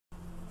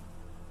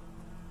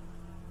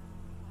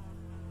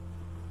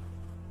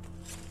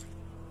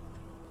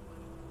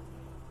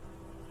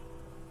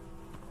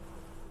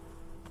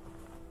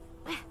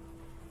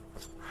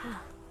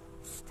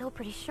still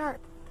pretty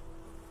sharp.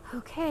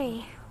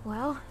 Okay,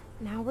 well,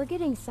 now we're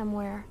getting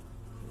somewhere.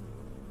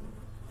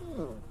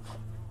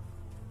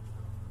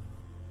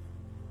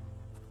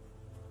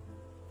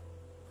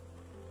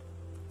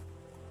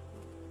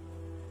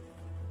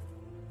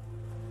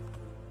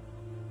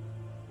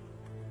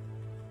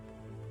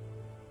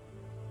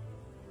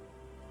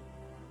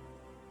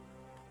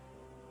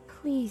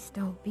 Please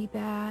don't be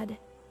bad.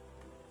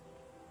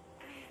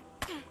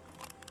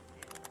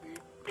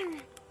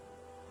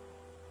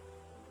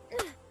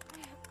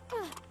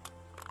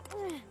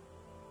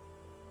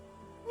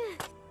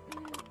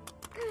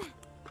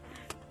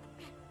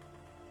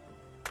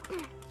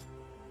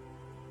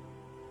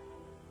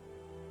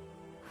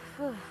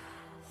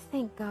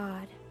 Thank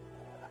God.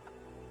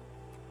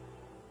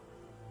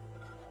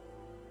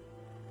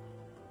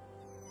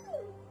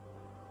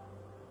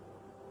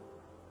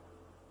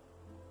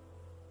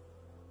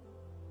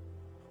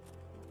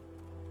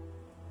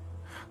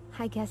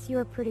 I guess you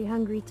were pretty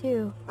hungry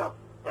too.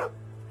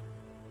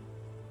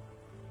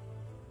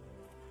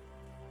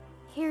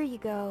 Here you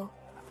go.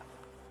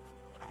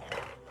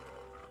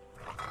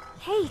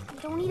 Hey,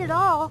 don't eat it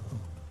all.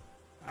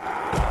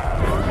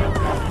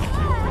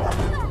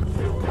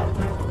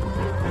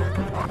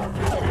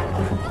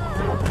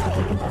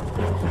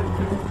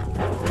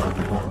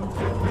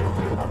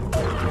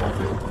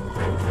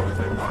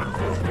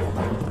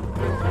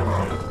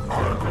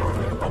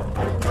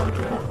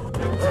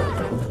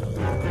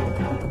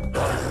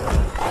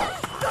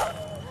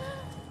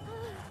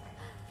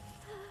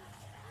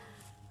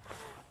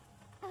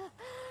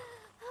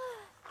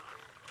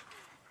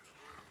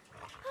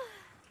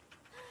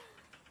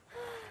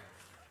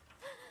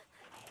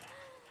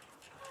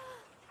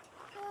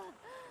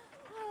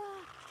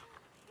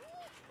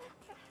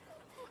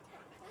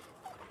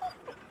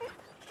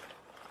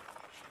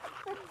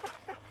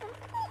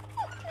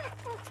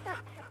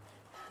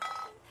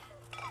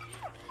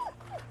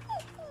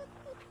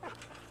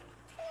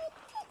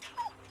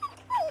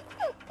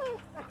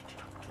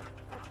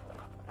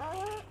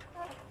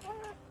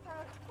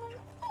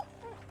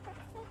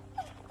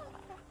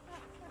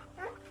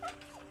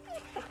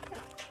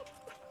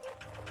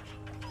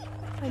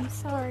 I'm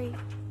sorry.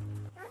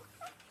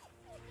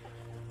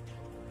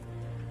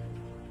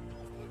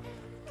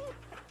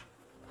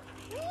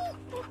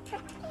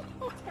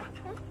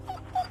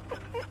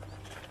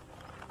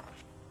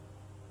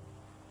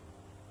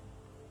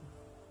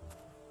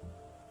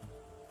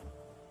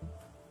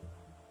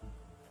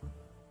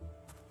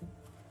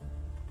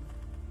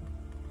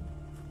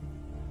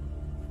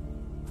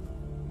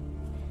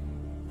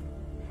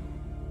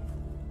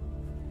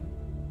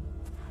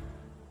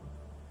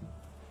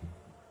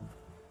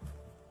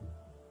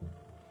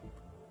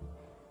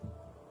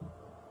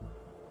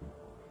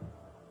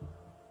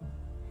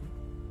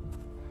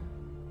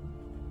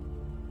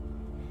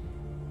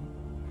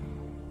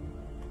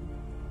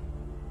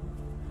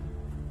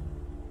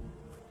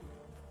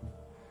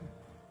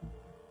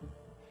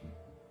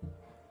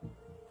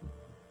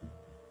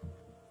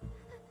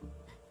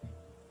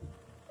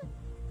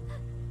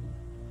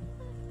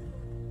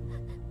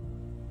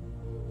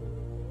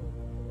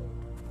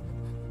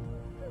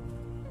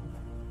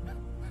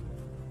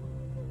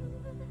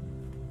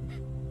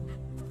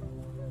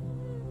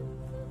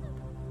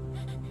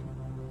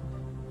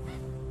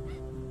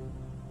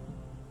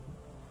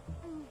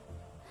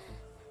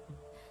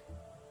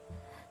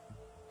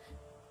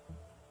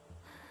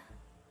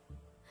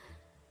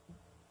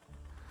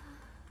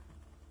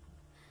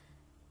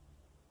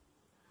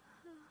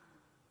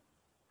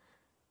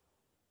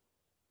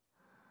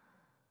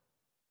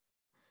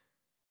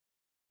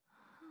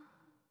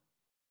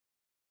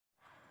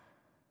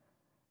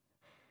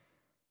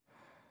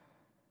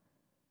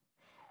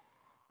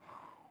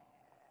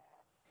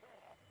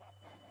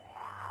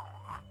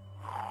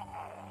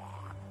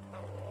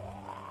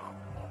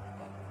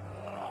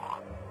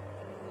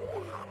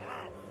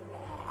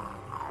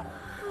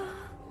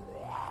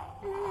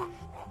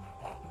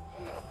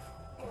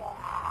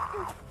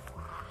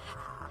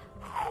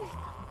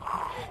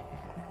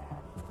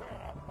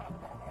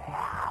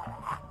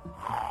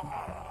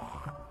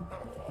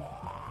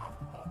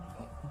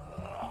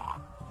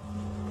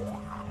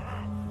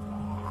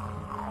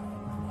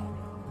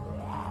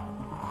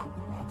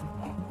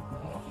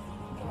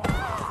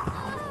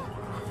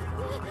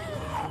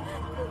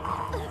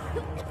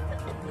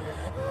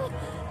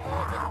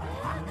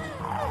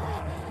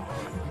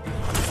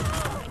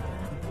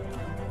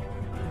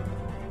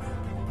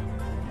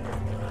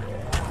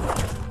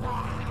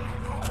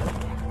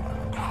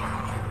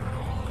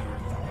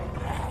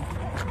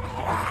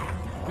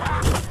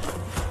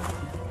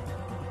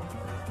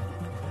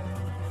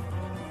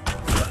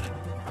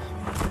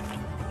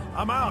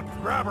 I'm out.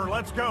 Grab her.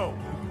 Let's go.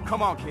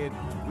 Come on, kid.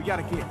 We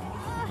gotta get.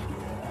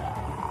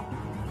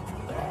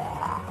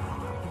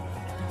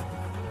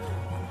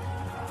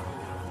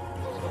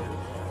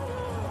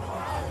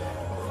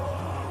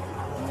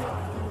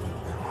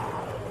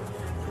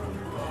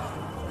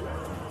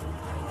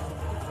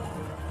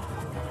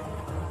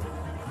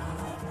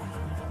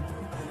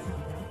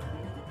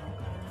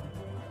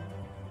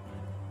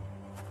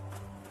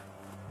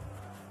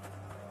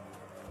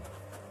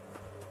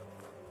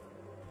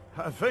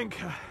 I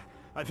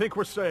think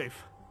we're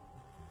safe.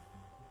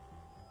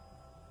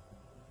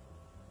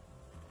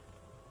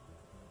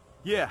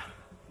 Yeah,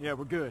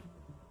 we're good.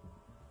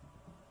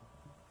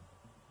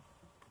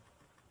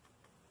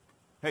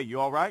 Hey, you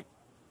all right?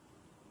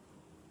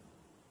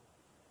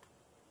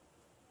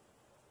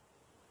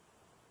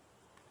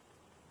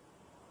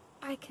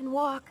 I can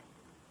walk.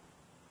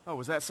 Oh,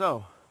 was that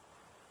so?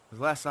 'Cause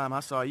last time I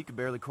saw you, you could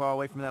barely crawl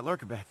away from that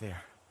lurker back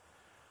there.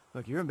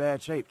 Look, you're in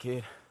bad shape,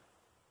 kid.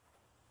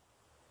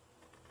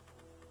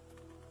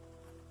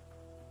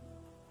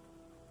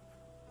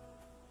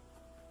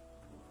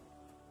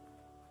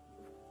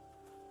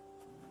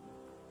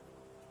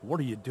 What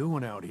are you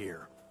doing out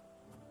here?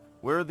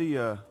 Where are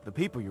the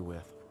people you're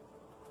with?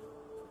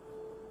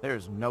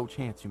 There's no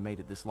chance you made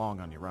it this long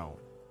on your own.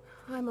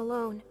 I'm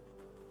alone.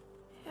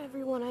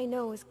 Everyone I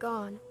know is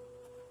gone.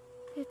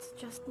 It's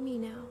just me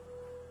now.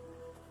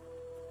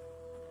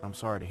 I'm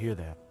sorry to hear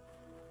that.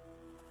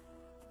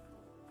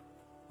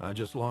 I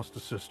just lost a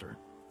sister.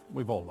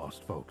 We've all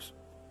lost folks.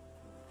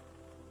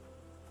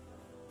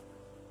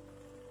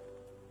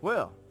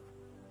 Well,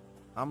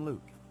 I'm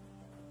Luke,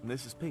 and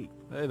this is Pete.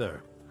 Hey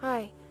there.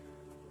 Hi.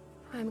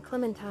 I'm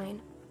Clementine.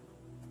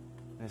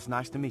 And it's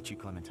nice to meet you,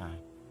 Clementine.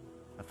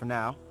 But for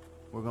now,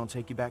 we're gonna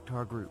take you back to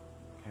our group.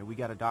 Okay, we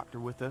got a doctor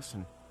with us,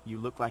 and you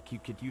look like you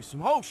could use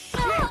some— Oh,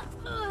 shit!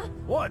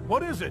 What?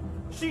 What is it?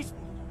 She's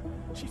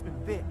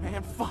been bit,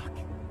 man. Fuck.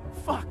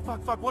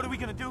 What are we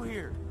gonna do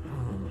here?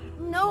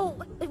 No,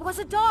 it was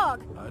a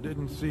dog. I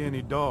didn't see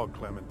any dog,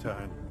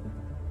 Clementine.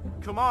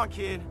 Come on,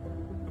 kid.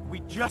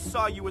 We just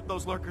saw you with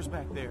those lurkers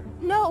back there.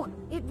 No,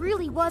 it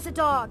really was a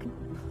dog.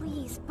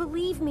 Please,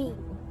 believe me.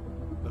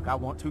 Look, I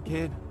want to,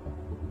 kid,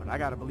 but I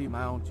gotta believe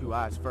my own two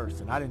eyes first,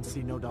 and I didn't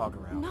see no dog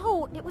around.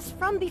 No, it was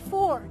from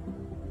before.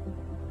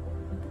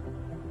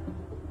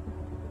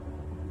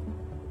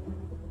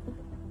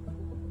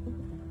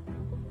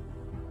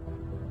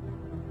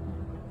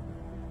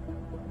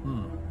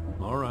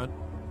 All right.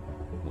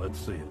 Let's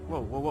see it.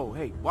 Whoa,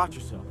 hey, watch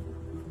yourself.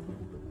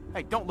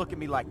 Hey, don't look at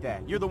me like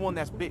that. You're the one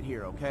that's bit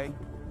here, okay?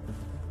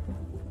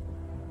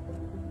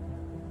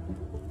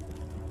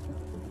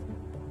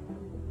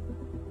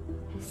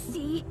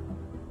 See?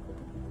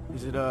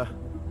 Is it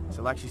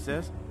like she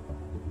says?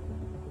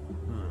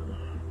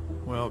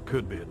 Well, it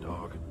could be a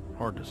dog.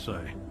 Hard to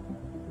say.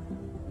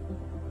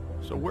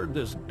 So where'd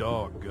this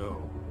dog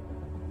go?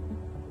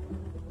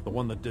 The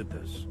one that did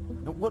this?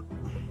 No,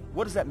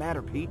 what does that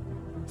matter, Pete?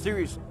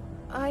 Seriously.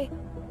 I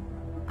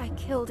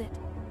killed it.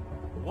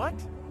 What?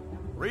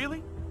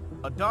 Really?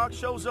 A dog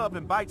shows up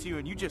and bites you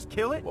and you just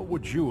kill it? What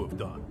would you have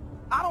done?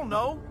 I don't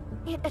know.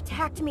 It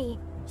attacked me.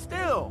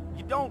 Still,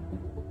 you don't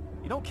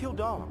kill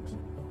dogs.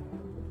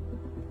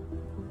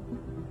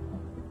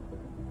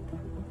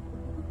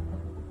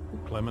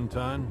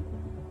 Clementine,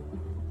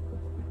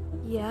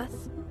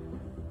 Yes?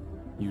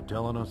 you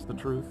telling us the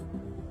truth?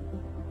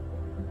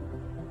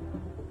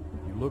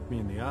 You look me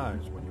in the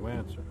eyes when you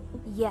answer.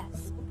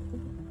 Yes.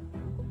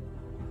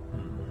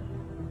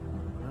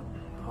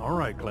 All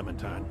right,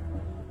 Clementine.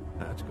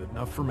 That's good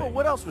enough for me. Well,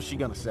 what else was she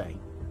gonna say?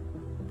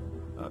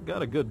 I've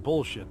got a good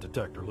bullshit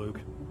detector,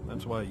 Luke.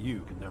 That's why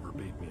you can never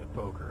beat me at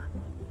poker.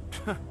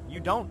 You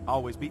don't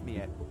always beat me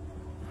at...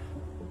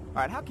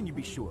 Alright, how can you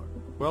be sure?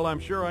 Well, I'm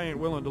sure I ain't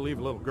willing to leave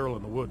a little girl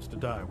in the woods to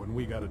die when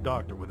we got a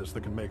doctor with us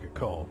that can make a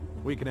call.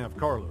 We can have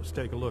Carlos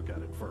take a look at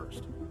it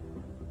first.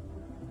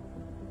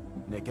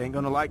 Nick ain't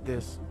gonna like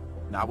this.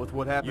 Not with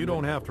what happened. You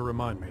don't have to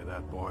remind me of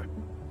that, boy.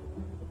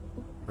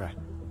 Right.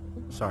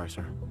 Sorry,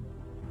 sir.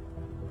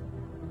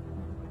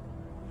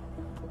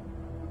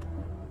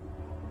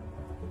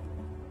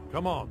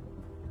 Come on.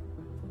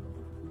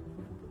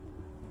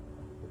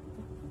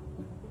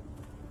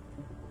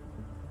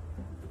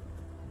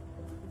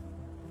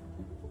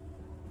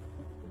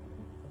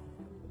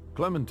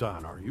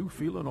 Clementine, are you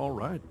feeling all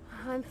right?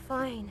 I'm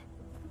fine.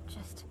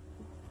 Just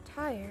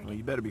tired. Well,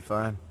 you better be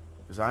fine,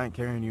 because I ain't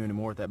carrying you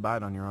anymore with that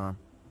bite on your arm.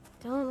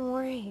 Don't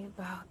worry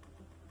about...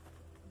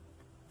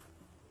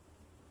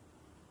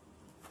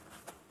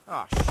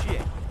 Oh,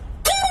 shit.